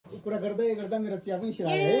कुरा गर्दै गर्दा मेरो चिया पनि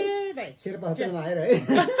सिलायो है शेर्पा होटलमा आएर है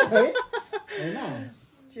हैन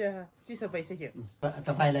चिसो भइसक्यो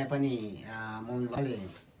तपाईलाई पनि मम्मीले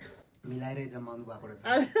मिलाएरै जमाउनु भएको रहेछ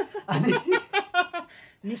अनि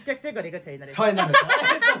मिस्टेक चाहिँ गरेको छैन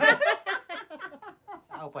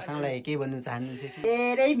पसङलाई के भन्नु चाहनुहुन्छ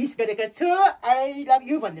धेरै मिस गरेको छु आई लभ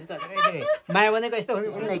यु भनेर छ माया भनेको यस्तो हो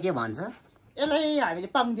उनलाई के भन्छ यसलाई हामीले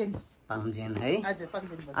पाङजेन है हजुर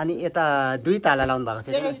पाङजेन अनि यता दुई ताला लाउनु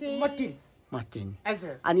भएको छ मटिन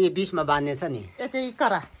हजुर अनि यो बीचमा बान्ने छ नि यो चाहिँ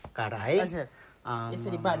कडा है हजुर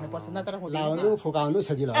यसरी बान्नु पर्छ नत्र लाउनु फुकाउनु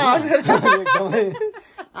सजिलो एकदमै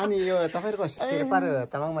अनि यो तपाईहरुको शेर्पा र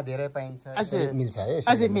तामाङमा धेरै पाइन्छ मिल्छ है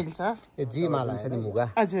हजुर मिल्छ यो जी माला छ नि मुगा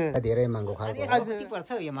हजुर धेरै महँगो खालको कति पर्छ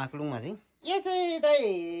यो माकुलुङमा चाहिँ यो चाहिँ दाइ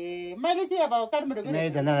मैले चाहिँ अब काठमाडौँको नै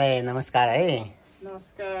जनालाई नमस्कार है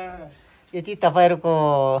नमस्कार यो चाहिँ तपाईहरुको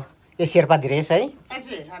यो शेर्पा ड्रेस है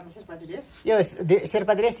हजुर हाम्रो शेर्पा ड्रेस यो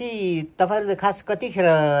शेर्पा ड्रेस तपाईहरुले खास कतिखेर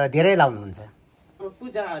धेरै लाउनुहुन्छ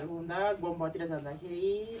पूजाहरू हुँदा गोम्बतिर जाँदाखेरि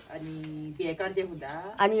अनि बिहे कार्य हुँदा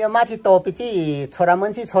अनि यो माथि टोपी चाहिँ छोरा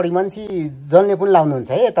मान्छे छोरी मान्छे जसले पनि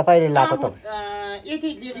लाउनुहुन्छ है तपाईले लाएको त यो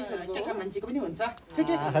चाहिँ लेडिजहरुको केटा मान्छेको पनि हुन्छ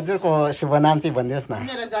हजुरको शुभ नाम चाहिँ भनिदिनुहोस् न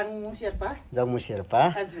मेरो जङ्मु शेर्पा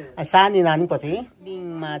हजुर सानी नानी पछि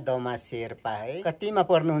बिङमा दमा शेर्पा है कतिमा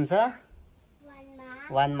पढ्नुहुन्छ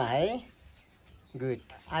 1 मा है गुड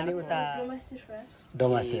अनि उता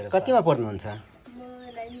डोमा शेर्पा कतिमा पढ्नुहुन्छ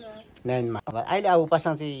 9 मा अब अहिले अब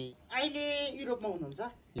उपासना चाहिँ अहिले युरोपमा हुनुहुन्छ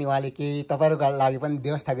उहाँले केही तपाईहरुको लागि पनि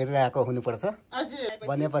व्यवस्था गरिरहेको हुनुपर्छ हजुर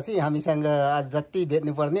भनेपछि हामीसँग आज जति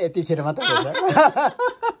भेट्नु पर्ने यतिखेर मात्र हुन्छ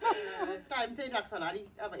टाइम चाहिँ लाग्छ होला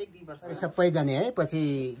अब 1-2 वर्ष सबै जाने है पछि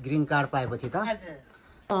ग्रीन कार्ड पाएपछि त हजुर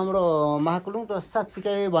हाम्रो महाकुलुङ त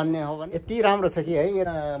साँच्चीकै भन्ने हो भने यति राम्रो छ कि है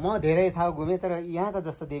म धेरै ठाउँ घुमेँ तर यहाँको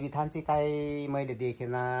जस्तो देवी थान चाहिँ काहीँ मैले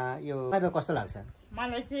देखेन यो कस्तो लाग्छ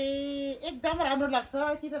मलाई चाहिँ एकदम राम्रो लाग्छ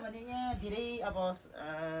किनभने यहाँ धेरै अब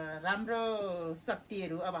राम्रो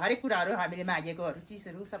शक्तिहरू अब हरेक कुराहरू हामीले मागेकोहरू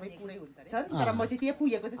चिजहरू सबै पुरै हुन्छ तर म चाहिँ त्यहाँ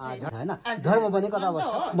पुगेको चाहिँ छैन धर्म भनेको त अब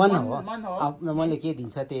मन हो मैले के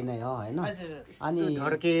दिन्छ त्यही नै हो हैन अनि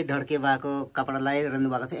ढड्के भएको कपडा लगाइरहनु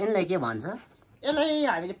भएको छ यसलाई के भन्छ यसलाई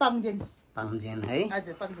हामीले पाङजेन है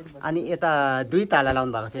हजुर पाङजेन अनि यता दुई ताला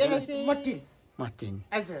लाउनु भएको छ यसलाई चाहिँ मटिन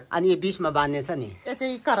हजुर अनि यो बीचमा बान्ने छ नि यो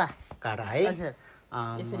चाहिँ कडा है हजुर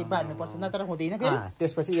यसरी बान्नु पर्छ नत्र हुँदैन फेरि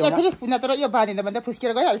त्यसपछि यो फेरि नत्र यो बाँधेन भने त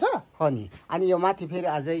फुस्केर गइहाल्छ हो नि अनि यो माथि फेरि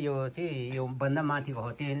अझै यो चाहिँ यो भन्दा माथिको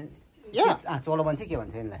हो त्यो चोलो भन्छ के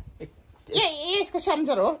भन्छ यसलाई यसको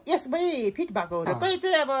स्याम्जर हो यसमै फिट भएको हो कोही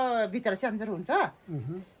चाहिँ अब भित्र स्याम्जर हुन्छ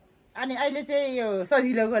अनि अहिले चाहिँ यो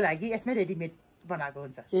सजिलोको लागि यसमै रेडिमेड बनाएको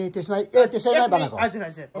हुन्छ त्यसैमा बनाएको हजुर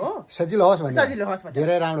हजुर हो सजिलो होस् भने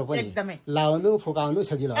धेरै राम्रो पनि एकदमै लाउनु फुकाउनु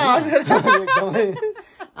सजिलो एकदमै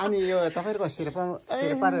अनि यो तपाईहरुको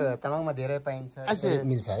शेर्पा र तामाङमा धेरै पाइन्छ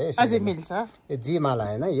मिल्छ है हजुर मिल्छ यो जी माला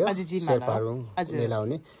हैन यो शेर्पाहरुले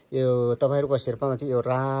लाउने यो तपाईहरुको शेर्पामा चाहिँ यो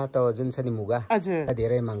रातो जुन छ नि मुगा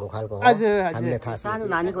धेरै महँगो खालको हो हामीले थाहा छ सानो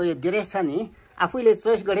नानीको यो ड्रेस छ नि आफैले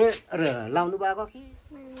चोइस गरेर लाउनु भएको कि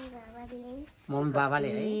मम्मी बाबाले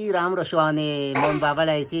है राम्रो सुहाउने मम्मी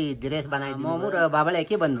बाबालाई चाहिँ ड्रेस बनाइदिनु मम्मी र बाबालाई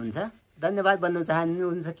के भन्नुहुन्छ धन्यवाद भन्नु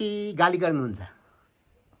चाहनुहुन्छ कि गाली गर्नुहुन्छ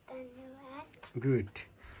गुड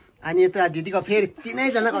अनि यता दिदीको फेरि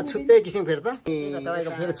तीनैजनाको छुट्टै किसिम फेरि त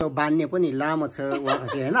तपाईँको फेरि बान्ने पनि लामो छ उहाँको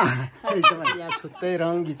चाहिँ होइन यहाँ छुट्टै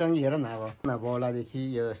रङ्गी चङ्गी हेर न अब बौलादेखि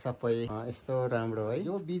यो सबै यस्तो राम्रो है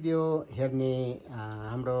यो भिडियो हेर्ने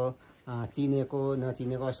हाम्रो चिनेको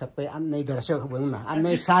नचिनेको सबै आफ्नै दर्शक भनौँ न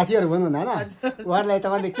आफ्नै साथीहरू भनौँ न होइन उहाँहरूलाई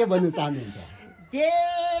तपाईँले के भन्नु चाहनुहुन्छ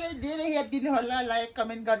धेरै धेरै हेरिदिनु होला लाइक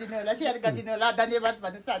कमेन्ट गरिदिनु होला सेयर गरिदिनु होला धन्यवाद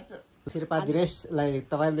भन्न चाहन्छु शेर्पा ड्रेसलाई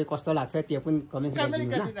तपाईँहरूले कस्तो लाग्छ त्यो पनि कमेन्ट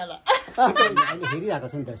गरिदिनु होला अहिले हेरिरहेको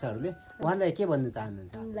छ नि दर्शकहरूले उहाँलाई के भन्नु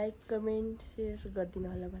चाहनुहुन्छ लाइक कमेन्ट सेयर गरिदिनु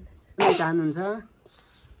होला भन्न चाहनुहुन्छ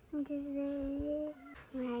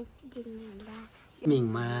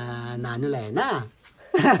मिङमा नानुलाई होइन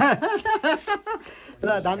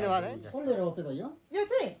ल धन्यवाद है कसले रोपेको यो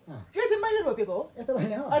चाहिँ मैले रोपेको हो यता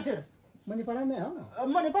भएन हो हजुर मनी पढाउने हो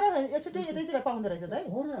मनी पढाउने यो छुट्टै यतैतिर पाउँदो रहेछ दाइ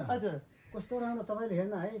हो र हजुर कस्तो राम्रो तपाईले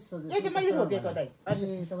हेर्न है यो चाहिँ मैले रोपेको दाइ हजुर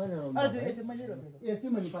तपाईले रोप्नु हजुर यो चाहिँ मैले रोपेको यो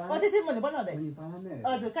चाहिँ मनी पढाउने त्यो चाहिँ मैले बनाउँदै मनी पढाउने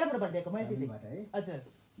हजुर कहाँबाट दिएको मैले चाहिँ हजुर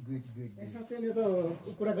गुड यसो चाहिँ यो त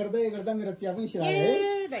कुरा गर्दै गर्दा मेरो चिया पनि सिलायो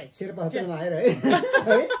है शेर्पा होटलमा आएर है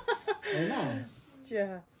हैन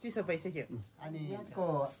चिसो भइसक्यो अनि यहाँको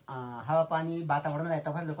हावापानी वातावरणलाई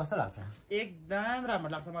तपाईहरुलाई कस्तो लाग्छ एकदम राम्रो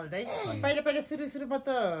लाग्छ मलाई चाहिँ पहिला सुरुमा त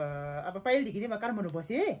अब पहिलेदेखि नै म काठमाडौँ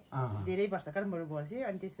बसेँ धेरै वर्ष काठमाडौँ बसेँ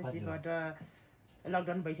अनि त्यसपछिबाट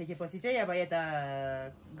लकडाउन भइसकेपछि चाहिँ अब यता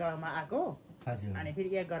गाउँमा आएको अनि फेरि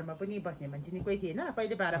यहाँ घरमा पनि बस्ने मान्छे नि कोही थिएन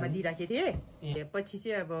पहिले भाडामा दिइराखेको थिएँ पछि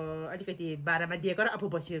चाहिँ अब अलिकति भाडामा दिएको र आफू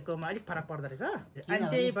बसेकोमा अलिक फरक पर्दो रहेछ अनि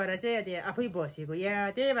त्यही भएर चाहिँ आफै बसेको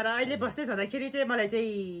यहाँ त्यही भएर अहिले बस्दै छँदाखेरि चाहिँ मलाई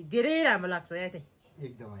चाहिँ धेरै राम्रो लाग्छ यहाँ चाहिँ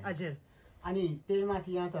एकदमै हजुर अनि त्यही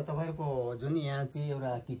माथि यहाँ त तपाईँहरूको जुन यहाँ चाहिँ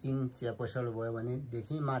एउटा किचन चिया पसल भयो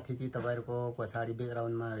भनेदेखि माथि चाहिँ तपाईँहरूको पछाडि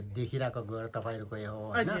ब्याकग्राउन्डमा देखिरहेको घर तपाईँहरूको हो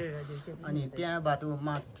होइन अनि त्यहाँबाट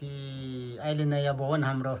माथि अहिले नयाँ भवन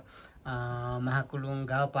हाम्रो महाकुलुङ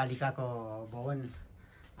गाउँपालिकाको भवन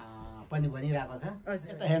पनि बनिरहेको छ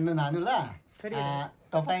यता हेर्नु नानु ल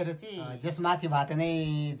तपाईँहरू चाहिँ जस माथि भात नै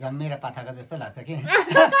जम्मेर पाथाको जस्तो लाग्छ कि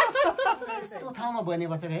यस्तो ठाउँमा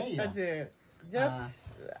बनेको छ है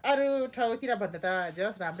अरू ठाउँतिर भन्दा त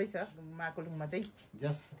जस राम्रै छ महाकुलुङमा चाहिँ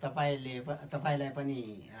जस तपाईँलाई पनि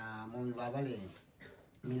मम्मी बाबाले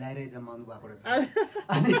मिलाएरै जमाउनु भएको रहेछ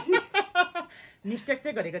अनि मिस्टेक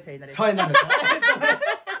चाहिँ गरेको छैन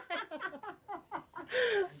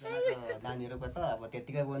नानीहरूको त अब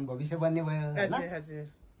त्यतिकै भविष्य बन्ने भयो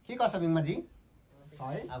के कसो बिङमाजी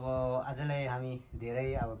है अब आजलाई हामी धेरै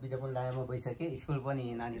अब विद्यापन लायामा गइसके स्कुल पनि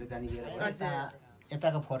नानीहरू जाने बेला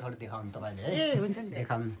यताको फोटोहरू देखाउनु तपाईँले है हुन्छ नि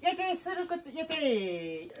देखाउनु यो चाहिँ सुरुको यो चाहिँ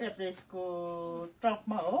एप्रेसको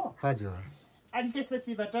टपमा हो हजुर अनि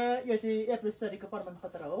त्यसपछिबाट यो चाहिँ एप्रेस सरीको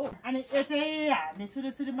प्रमाणपत्र हो अनि यो चाहिँ हामी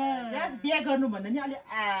सुरुमा बिहा गर्नुभन्दा नि अलि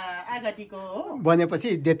आगाटीको हो बनेपछि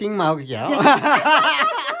डेटिङमा हो कि हो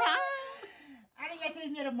अनि यो चाहिँ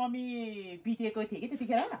मेरो मम्मी बितेको थियो कि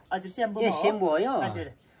त्यतिखेर हजुर स्याम्बो हो यो हजुर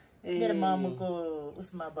मेरो मामुको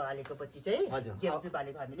उसमा बालेको पत्ती चाहिँ गेम्सु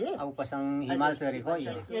बालेको हामीले अब पसङ हिमाल चरेको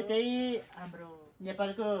यो चाहिँ हाम्रो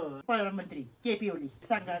नेपालको प्रधानमन्त्री केपी ओली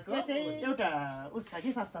संघको चाहिँ एउटा उस छ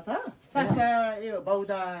कि संस्था छ संस्था यो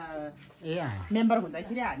बौद्ध मेम्बर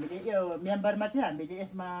हुँदाखेरि हामीले यो मेम्बरमा चाहिँ हामीले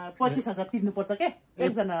यसमा 25,000 तिर्नुपर्छ के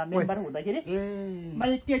एकजना मेम्बर हुँदाखेरि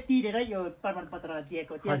मैले त्यो तिरेर यो प्रमाणपत्र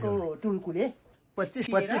दिएको त्यसको टुल्कुले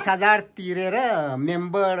 25,000 तिरेर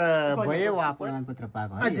मेम्बर भयो वा प्रमाणपत्र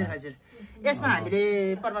पाएको हजुर हजुर यसमा हामीले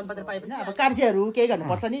प्रमाणपत्र पाएपछि अब कार्यहरू केही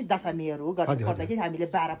गर्नुपर्छ नि दशमीहरू गर्नु पर्दाखेरि हामीले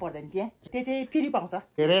 12 पर्दैन त्यहाँ त्यो चाहिँ फ्री पाउँछ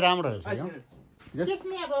धेरै राम्रो रहेछ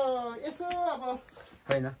यसमा अब यसो अब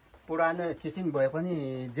हैन पुरानो किचन भए पनि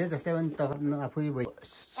जे जस्तै पनि तपाईँ आफै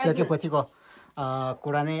सकेपछिको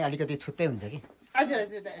कुरा नै अलिकति छुट्टै हुन्छ कि हजुर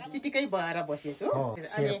हजुर चिटिकै भएर बसेछु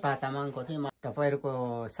शेर्पा तामाङको चाहिँ तपाईँहरूको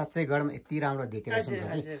साँच्चै गढमा यति राम्रो देखिरहेको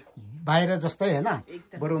हुन्छ कि बाहिर जस्तै होइन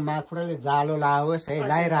बरु माकुराले जालो लाओस् है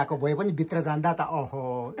लाइरहेको भए पनि भित्र जाँदा त ओहो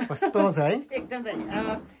कस्तो छ है एकदम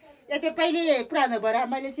यो चाहिँ पहिले पुरानो भएर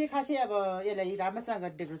मैले चाहिँ खासै अब यसलाई राम्रोसँग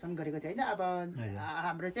डेकोरेसन गरेको छैन अब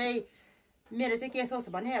हाम्रो चाहिँ मेरो चाहिँ के सोच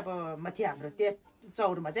भने अब माथि हाम्रो त्यो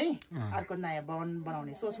चौरमा चाहिँ अर्को नयाँ भवन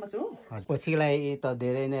बनाउने सोचमा छु पछिलाई त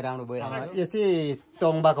धेरै नै राम्रो भयो यो चाहिँ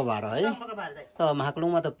टोङबाको भाडा है त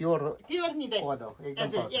महाकुलुङमा त प्योर नि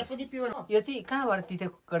यो चाहिँ कहाँबाट तिते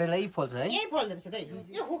कडेलै फल्छ है यही फल्दो रहेछ दाइ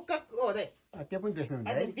यो हुक्का हो दाइ त्यो पनि बेच्नुहुन्छ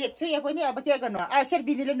है बेच्छु यो पनि अब त्यो गर्नु आशेर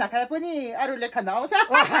बिदीले नखाए पनि अरूले खान आउँछ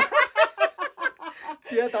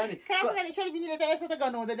त्यो त नि खास गरी सर्बिनीले त यसो त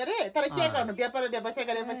गर्नु हुँदैन रे तर के गर्नु व्यापार व्यवसाय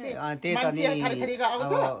गरेपछि त्यही त नि थरीथरीको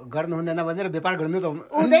आउँछ गर्नु हुँदैन भनेर व्यापार गर्नु त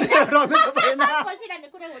हुँदैन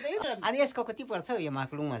अनि यसको कति पर्छ यो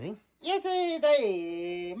महाकुलुङमा चाहिँ यो चाहिँ दाइ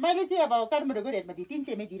मैले चाहिँ अब काठमाडौँको रेटमा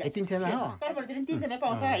 300 मै दिइरहेको 300 मा हो काठमाडौँतिर 300 मै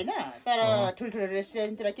पाउँछ हैन तर ठुल्ठुलो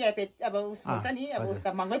रेस्टुरेन्टतिर क्याफे अब उस हुन्छ नि अब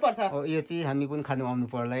उता महँगै पर्छ यो चाहिँ हामी पनि खानु आउनु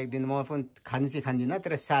पर्ला एक दिन म पनि खानु चाहिँ खान्दिनँ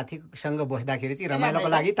तर साथीसँग बस्दाखेरि चाहिँ रमाइलोको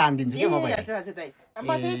लागि तान्दिन्छु कि म हजुर हजुर दाइ म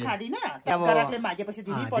चाहिँ खादिनँ ग्राहकले मागेपछि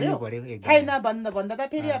दिनै पर्यो छैन भन्दा त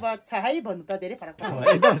फेरि अब छाहै भन्नु त धेरै फरक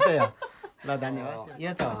पर्छ एकदम सही हो ल धन्यवाद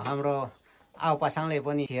यो त हाम्रो आउ पासाङले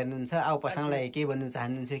पनि हेर्नुहुन्छ आउ पासाङलाई के भन्नु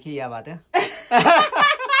चाहनुहुन्छ कि या बात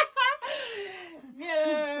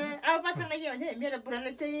आउपासाङलाई के भन्छ मेरो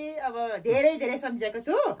बुढाले चाहिँ अब धेरै धेरै सम्झेको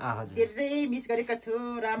छु धेरै मिस गरेको छु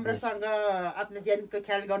राम्रोसँग आफ्नो ज्यानको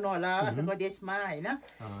ख्याल गर्नु होला अर्को देशमा हैन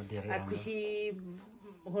खुसी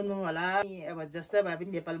हुनु होला अब जस्तो भए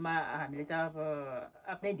पनि नेपालमा हामीले त अब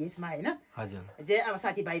आफ्नै देशमा हैन जे अब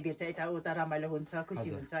साथीभाइ भेट्छ यता उता रमाइलो हुन्छ खुसी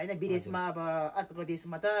हुन्छ हैन विदेशमा अब अर्को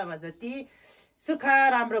देशमा त अब जति सुख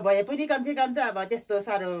राम्रो भए पनि कमसे कम त अब त्यस्तो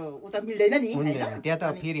साह्रो उता मिल्दैन नि हैन त्यहाँ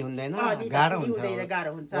त फेरि हुँदैन गाह्रो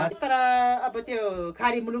हुन्छ तर अब त्यो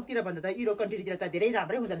खाडी मुलुकतिर भन्दा त युरोप कन्ट्रीतिर त धेरै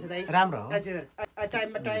राम्रै हुँदो रहेछ दाइ राम्रो हजुर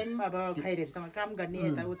टाइममा टाइम अब खैरेहरुसँग काम गर्ने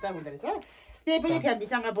यता उता हुँदो रहेछ त्यही पनि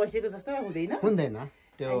फ्यामिलीसँग बसेको जस्तो हुँदैन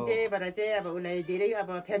त्यही भएर चाहिँ अब उसलाई धेरै अब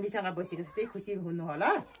फ्यामिलीसँग बसेको जस्तै खुसी हुनु होला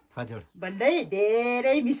हजुर भन्दै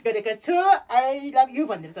धेरै मिस गरेको छु आई लभ यु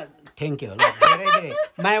भनेर चाहन्छु थ्यांक यू धेरै धेरै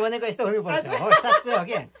माया भनेको यस्तो हुनुपर्छ हो साच्चै हो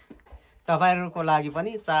के तपाईहरुको लागि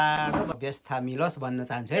पनि चाँडो व्यवस्था मिलोस् भन्न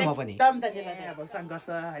चाहन्छु है म पनि। एकदम धन्यवाद। अब संघर्ष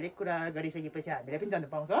हरेक कुरा गरिसकेपछि हामीले पनि जान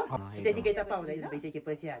पाउँछ। त्यतिकै त पाउँदैन,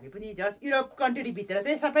 भइसकेपछि हामी पनि जस्ट युरोप कन्ट्री भित्र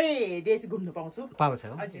चाहिँ सबै देश घुम्नु पाउँछु। पाउँछ।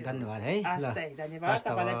 धन्यवाद है। ल धन्यवाद।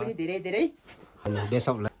 तपाईलाई पनि धेरै धेरै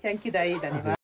थ्यांक यू दाइ, धन्यवाद।